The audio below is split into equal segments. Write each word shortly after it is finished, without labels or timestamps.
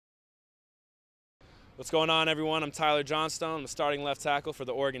What's going on, everyone? I'm Tyler Johnstone. I'm the starting left tackle for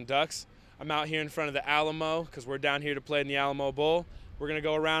the Oregon Ducks. I'm out here in front of the Alamo because we're down here to play in the Alamo Bowl. We're going to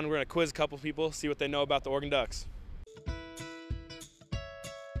go around and we're going to quiz a couple people, see what they know about the Oregon Ducks.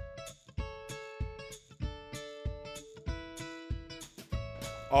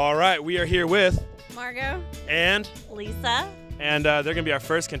 All right, we are here with Margot and Lisa. And they're going to be our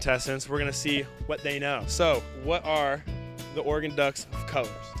first contestants. We're going to see what they know. So, what are the Oregon Ducks'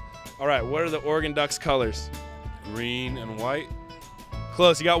 colors? All right, what are the Oregon Ducks' colors? Green and white.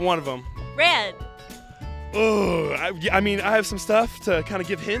 Close, you got one of them. Red. Oh, I mean, I have some stuff to kind of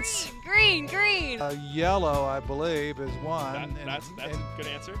give hints. Green. Yellow, I believe, is one. That's a good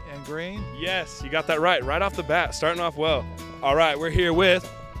answer. And green? Yes, you got that right off the bat, starting off well. All right, we're here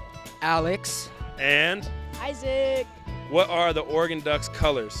with Alex. And Isaac. What are the Oregon Ducks'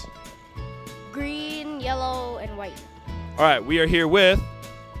 colors? Green, yellow, and white. All right, we are here with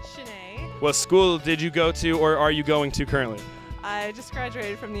Shanae. What school did you go to or are you going to currently? I just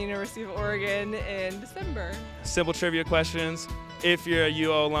graduated from the University of Oregon in December. Simple trivia questions. If you're a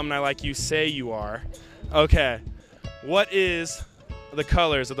UO alumni like you say you are. Okay, what is the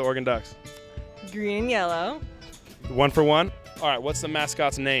colors of the Oregon Ducks? Green and yellow. One for one. All right, what's the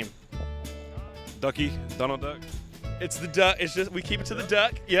mascot's name? Ducky. Donald Duck. It's the duck. It's just, we keep it to the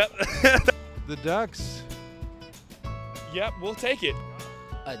duck. Yep. The Ducks. Yep, we'll take it.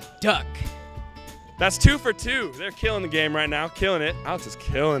 A duck. That's 2 for 2. They're killing the game right now. Killing it. Alex is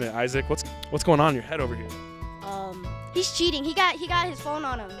killing it. Isaac, what's going on in your head over here? He's cheating. He got his phone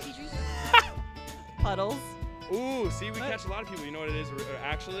on him. Puddles. Ooh, see, we catch a lot of people. You know what it is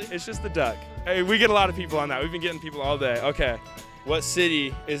actually? It's just the duck. Hey, we get a lot of people on that. We've been getting people all day. Okay. What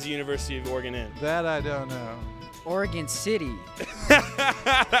city is the University of Oregon in? That I don't know. Oregon City.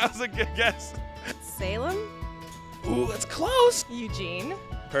 That was a good guess. Salem. Ooh, that's close. Eugene.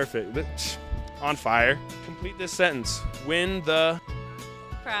 Perfect. On fire. Complete this sentence. Win the...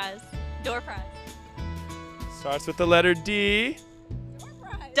 Prize. Door prize. Starts with the letter D.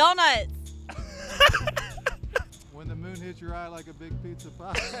 Donuts. When the moon hits your eye like a big pizza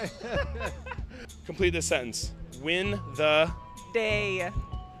pie. Complete this sentence. Win the... Day.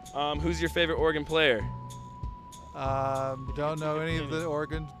 Who's your favorite Oregon player? Don't know any of the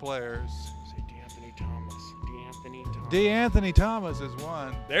Oregon players. Say D'Anthony Thomas. D'Anthony Thomas is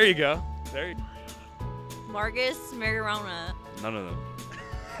one. There you go. Marcus Marijuana. None of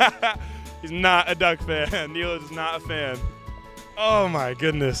them. He's not a Duck fan. Neil is not a fan. Oh my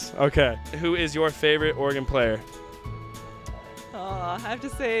goodness. Okay. Who is your favorite Oregon player? I have to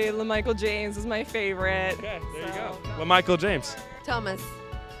say LaMichael James is my favorite. Okay, there you go. LaMichael James. Thomas.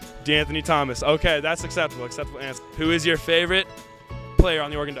 D'Anthony Thomas. Okay, that's acceptable. Acceptable answer. Who is your favorite player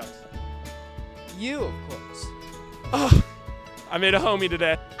on the Oregon Ducks? You, of course. Oh, I made a homie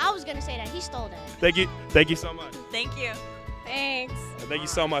today. I was gonna say that. He stole that. Thank you. Thank you so much. Thank you. Thanks. Thank you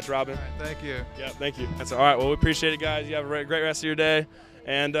so much, Robin. All right, thank you. Yeah, thank you. That's all right. Well, we appreciate it, guys. You have a great rest of your day,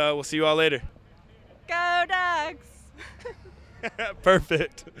 and we'll see you all later. Go Ducks.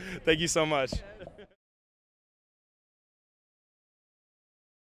 Perfect. Thank you so much.